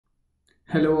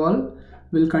Hello all,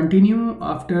 we'll continue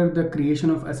after the creation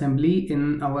of assembly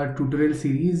in our tutorial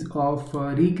series of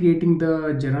recreating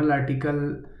the journal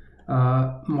article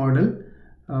model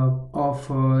of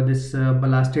this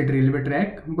ballasted railway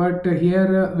track. But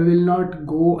here we will not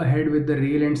go ahead with the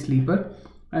rail and sleeper.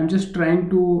 I'm just trying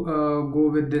to go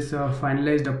with this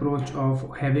finalized approach of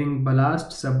having ballast,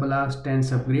 subballast and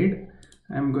subgrade.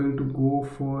 I'm going to go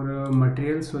for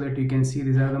materials so that you can see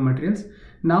these are the materials.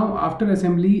 Now after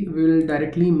assembly we will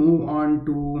directly move on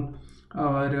to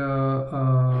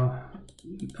our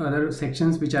other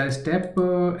sections, which are step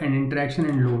and interaction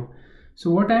and load.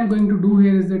 So what I'm going to do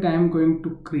here is that I'm going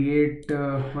to create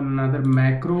another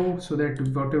macro so that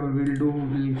whatever we'll do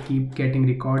will keep getting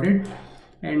recorded.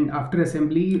 And after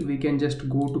assembly we can just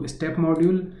go to step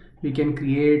module. We can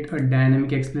create a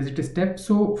dynamic explicit step.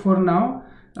 So for now,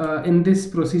 in this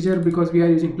procedure, because we are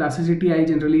using plasticity, I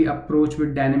generally approach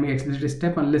with dynamic explicit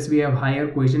step unless we have higher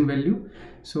cohesion value.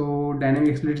 So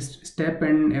dynamic explicit step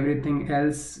and everything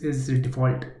else is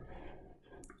default.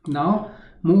 Now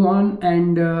move on,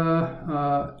 and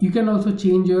you can also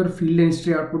change your field and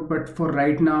history output, but for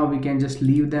right now we can just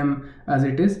leave them as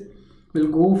it is.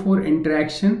 We'll go for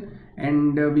interaction,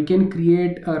 and we can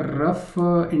create a rough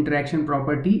interaction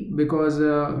property because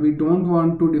we don't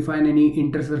want to define any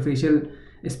intersurfacial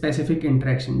specific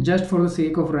interaction. Just for the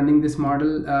sake of running this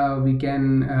model, we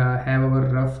can have our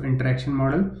rough interaction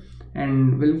model,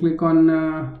 and we'll click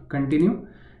on continue,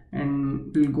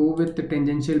 and we'll go with the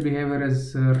tangential behavior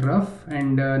as rough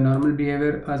and normal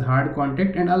behavior as hard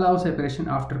contact, and allow separation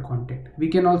after contact. We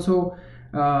can also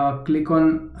click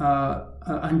on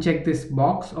uncheck this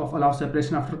box of allow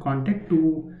separation after contact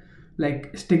to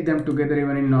like stick them together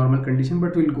even in normal condition,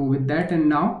 but we'll go with that. And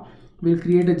now we'll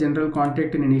create a general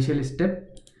contact in initial step.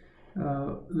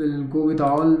 We'll go with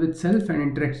all with self and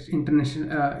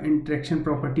interaction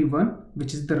property 1,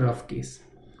 which is the rough case.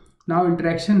 Now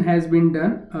interaction has been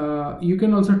done. You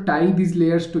can also tie these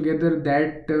layers together.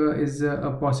 That is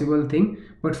a possible thing,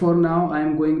 but for now I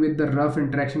am going with the rough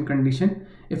interaction condition.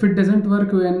 If it doesn't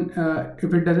work,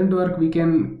 we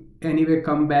can anyway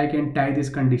come back and tie this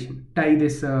condition, tie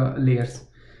this layers.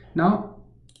 Now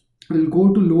we'll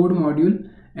go to load module,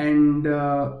 and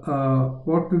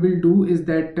what we will do is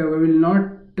that we will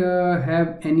not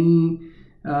have any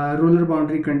roller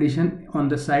boundary condition on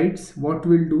the sides. What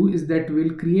we'll do is that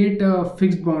we'll create a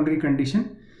fixed boundary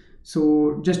condition.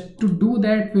 So just to do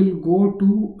that, we'll go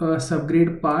to a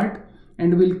subgrade part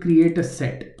and we'll create a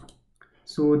set.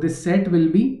 So this set will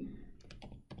be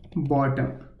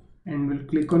bottom, and we'll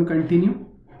click on continue,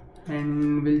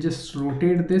 and we'll just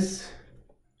rotate this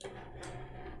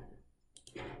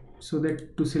so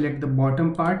that to select the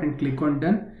bottom part and click on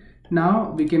done.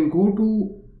 Now we can go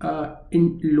to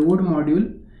in load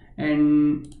module,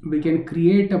 and we can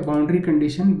create a boundary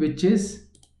condition which is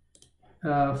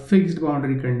fixed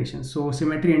boundary condition. So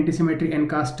symmetry, anti-symmetry,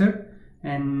 encaster,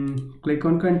 and click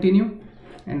on continue,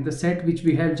 and the set which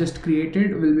we have just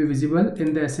created will be visible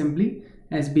in the assembly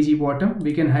as BG bottom.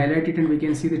 We can highlight it and we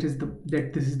can see that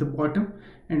this is the bottom,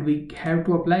 and we have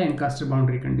to apply encaster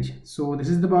boundary condition. So this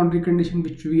is the boundary condition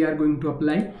which we are going to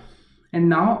apply, and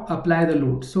now apply the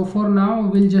load. So for now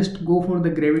we'll just go for the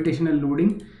gravitational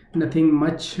loading, nothing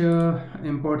much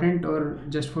important, or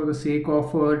just for the sake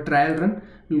of trial run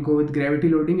we'll go with gravity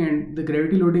loading, and the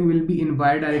gravity loading will be in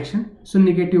y direction, so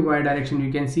negative y direction.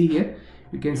 You can see here,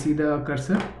 you can see the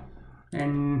cursor,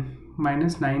 and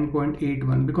minus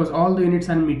 9.81, because all the units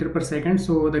are in meter per second,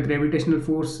 so the gravitational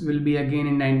force will be again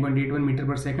in 9.81 meter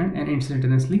per second and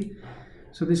instantaneously.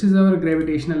 So this is our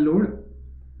gravitational load.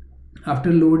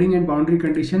 After loading and boundary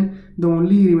condition, the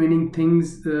only remaining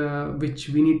things which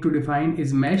we need to define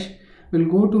is mesh. We'll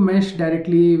go to mesh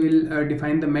directly. We'll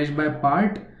define the mesh by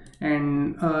part,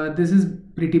 and this is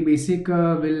pretty basic.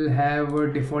 We'll have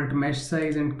a default mesh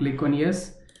size and click on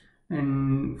yes.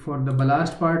 And for the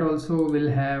ballast part also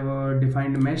we'll have a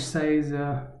defined mesh size,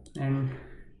 and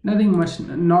nothing much,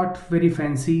 not very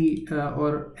fancy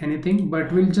or anything,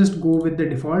 but we'll just go with the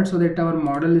default so that our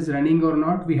model is running or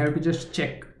not. We have to just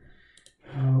check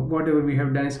whatever we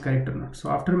have done is correct or not. So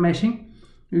after meshing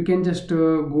you can just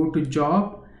go to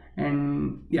job,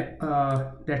 and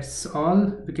yeah, that's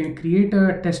all. We can create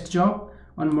a test job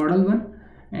on model 1,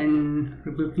 and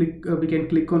we can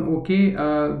click on OK.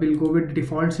 We'll go with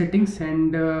default settings,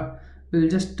 and we'll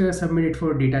just submit it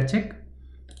for data check.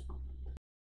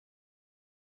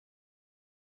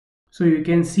 So you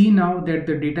can see now that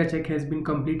the data check has been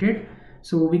completed.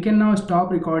 So we can now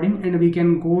stop recording, and we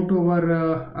can go to our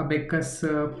ABAQUS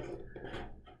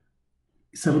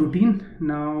subroutine.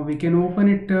 Now we can open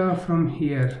it from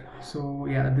here. So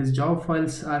yeah, these job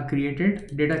files are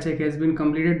created. Data check has been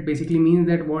completed. Basically means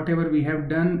that whatever we have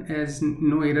done as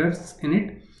no errors in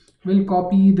it, we'll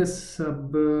copy the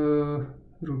sub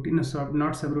routine, no,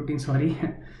 not subroutine, sorry,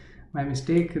 my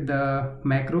mistake. The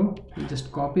macro, we'll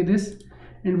just copy this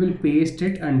and we'll paste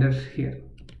it under here.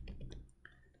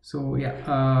 So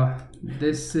yeah,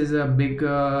 this is a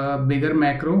bigger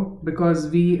macro, because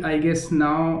we, I guess,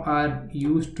 now are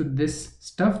used to this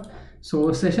stuff.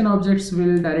 So session objects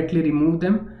will directly remove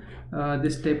them.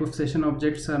 This type of session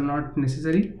objects are not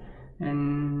necessary.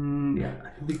 And yeah,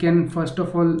 we can first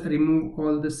of all remove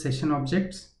all the session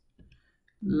objects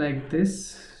like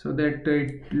this, so that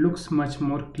it looks much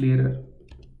more clearer.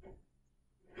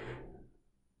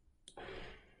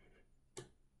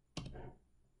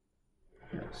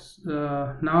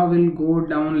 Now we'll go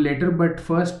down later, but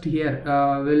first here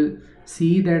we'll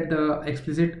see that the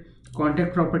explicit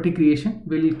contact property creation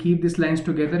will keep these lines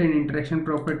together in interaction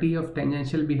property of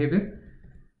tangential behavior,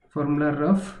 formula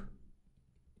rough,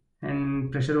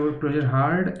 and pressure over pressure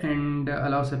hard, and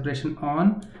allow separation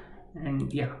on.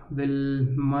 And yeah, we'll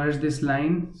merge these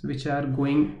lines which are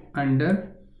going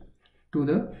under to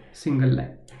the single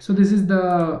line. So this is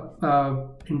the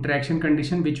interaction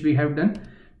condition which we have done.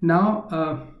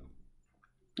 Now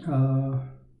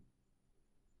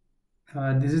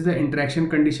this is the interaction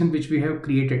condition which we have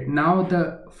created. Now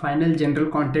the final general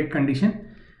contact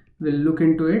condition, we'll look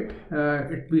into it.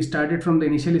 We started from the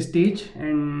initial stage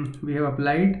and we have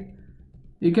applied.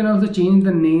 You can also change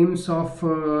the names of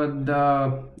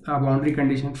the boundary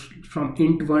condition from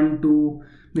int1 to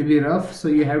maybe rough, so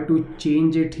you have to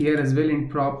change it here as well in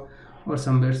prop or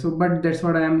somewhere. So but that's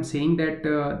what I am saying, that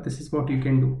this is what you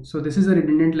can do. So this is a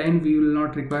redundant line, we will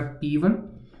not require p1.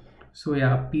 So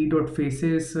yeah, p dot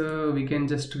faces, we can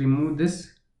just remove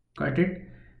this, cut it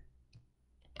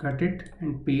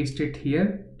and paste it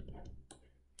here.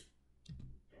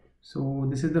 So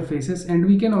this is the faces, and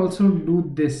we can also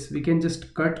do this. We can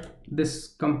just cut this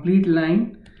complete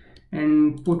line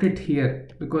and put it here,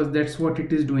 because that's what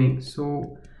it is doing.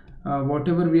 So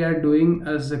whatever we are doing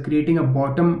is creating a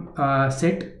bottom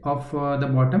set of the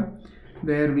bottom,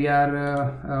 where we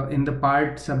are in the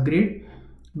part subgrade,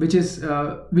 which is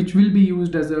which will be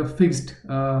used as a fixed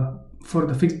for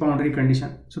the fixed boundary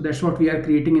condition. So that's what we are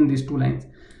creating in these two lines.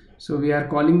 So we are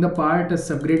calling the part a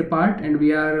subgrade part, and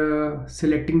we are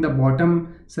selecting the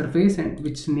bottom surface, and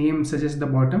which name suggests the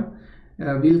bottom.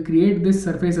 We'll create this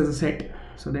surface as a set,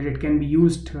 so that it can be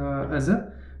used as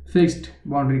a fixed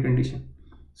boundary condition.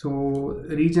 So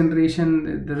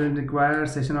regeneration doesn't require,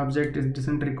 session object it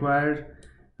doesn't require.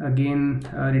 Again,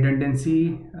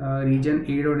 redundancy, region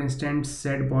a dot instance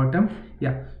set bottom.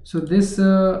 Yeah, so this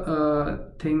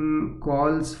thing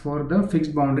calls for the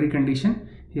fixed boundary condition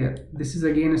here. This is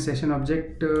again a session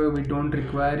object, we don't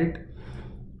require it.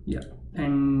 Yeah,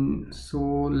 and so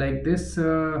like this,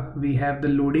 we have the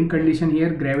loading condition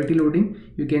here, gravity loading,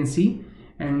 you can see.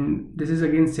 And this is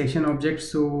again session object,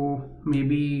 so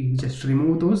maybe just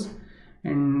remove those.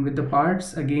 And with the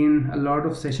parts, again a lot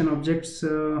of session objects.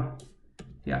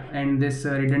 Yeah, and this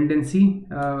redundancy,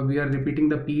 we are repeating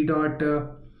the p dot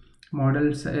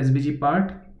models svg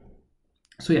part.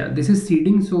 So yeah, this is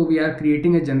seeding, so we are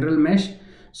creating a general mesh.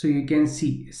 So you can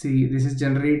see this is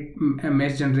generate a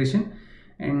mesh generation.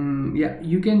 And yeah,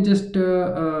 you can just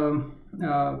call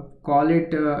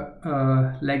it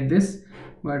like this.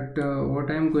 But what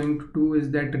I am going to do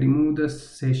is that remove the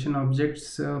session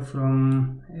objects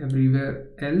from everywhere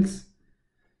else.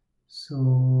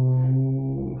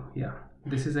 So yeah,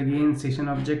 this is again session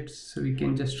objects, so we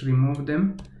can just remove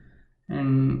them.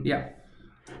 And yeah,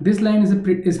 this line is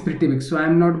pretty big, so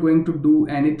I'm not going to do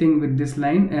anything with this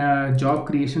line, job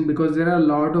creation, because there are a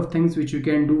lot of things which you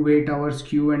can do, wait hours,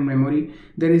 queue, and memory.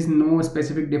 There is no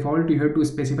specific default, you have to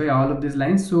specify all of these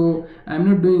lines. So I'm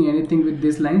not doing anything with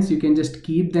these lines. You can just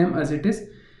keep them as it is,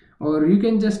 or you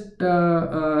can just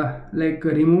like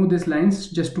remove these lines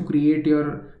just to create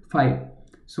your file.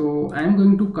 So I am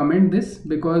going to comment this,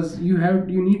 because you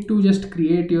need to just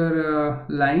create your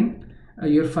line,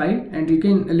 your file, and you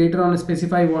can later on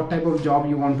specify what type of job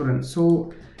you want to run.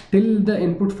 So till the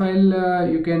input file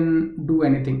you can do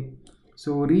anything.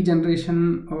 So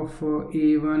regeneration of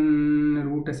a1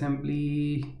 root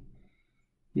assembly,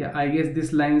 yeah, I guess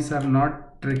these lines are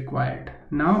not required.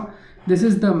 Now this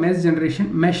is the mesh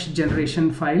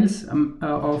generation files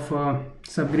of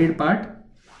subgrade part.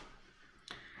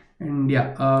 And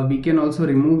yeah, we can also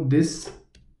remove this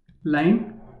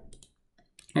line,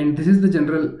 and this is the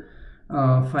general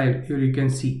file. Here you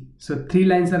can see, so 3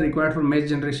 lines are required for mesh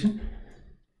generation.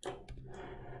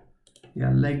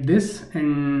 Yeah, like this.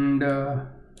 And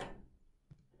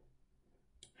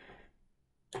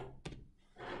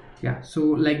Yeah, so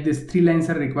like this 3 lines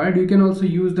are required. You can also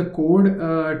use the code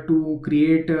to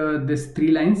create this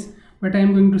 3 lines, but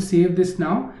I'm going to save this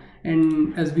now.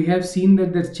 And as we have seen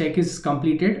that the check is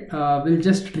completed, we'll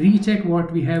just recheck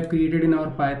what we have created in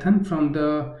our Python from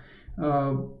the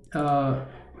uh, uh,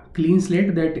 clean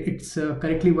slate, that it's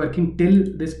correctly working till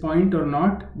this point or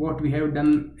not. What we have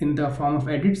done in the form of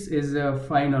edits is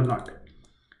fine or not.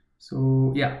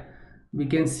 So yeah, we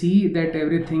can see that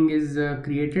everything is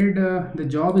created. The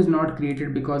job is not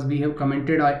created because we have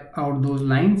commented out those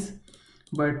lines,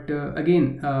 but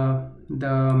again,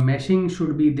 the meshing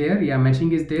should be there. Yeah,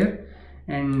 meshing is there,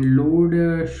 and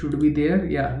load should be there.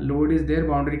 Yeah, load is there,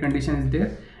 boundary condition is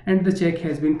there, and the check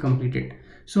has been completed.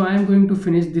 So I am going to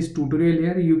finish this tutorial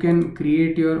here. You can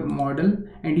create your model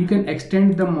and you can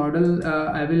extend the model.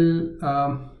 I will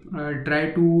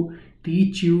try to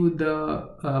teach you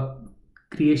the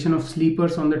creation of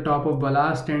sleepers on the top of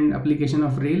ballast and application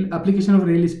of rail. Application of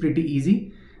rail is pretty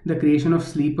easy. The creation of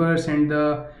sleepers and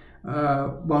the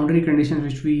boundary conditions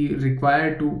which we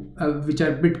require to which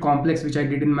are a bit complex, which I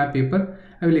did in my paper,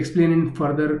 I will explain in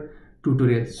further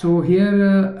tutorials. So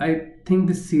here I think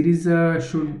this series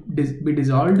should be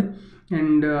dissolved,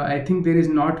 and I think there is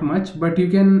not much, but you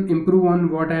can improve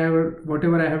on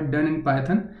whatever I have done in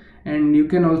Python, and you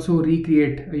can also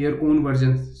recreate your own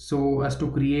versions so as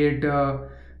to create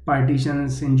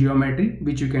partitions in geometry,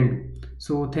 which you can do.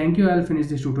 So thank you. I'll finish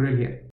this tutorial here.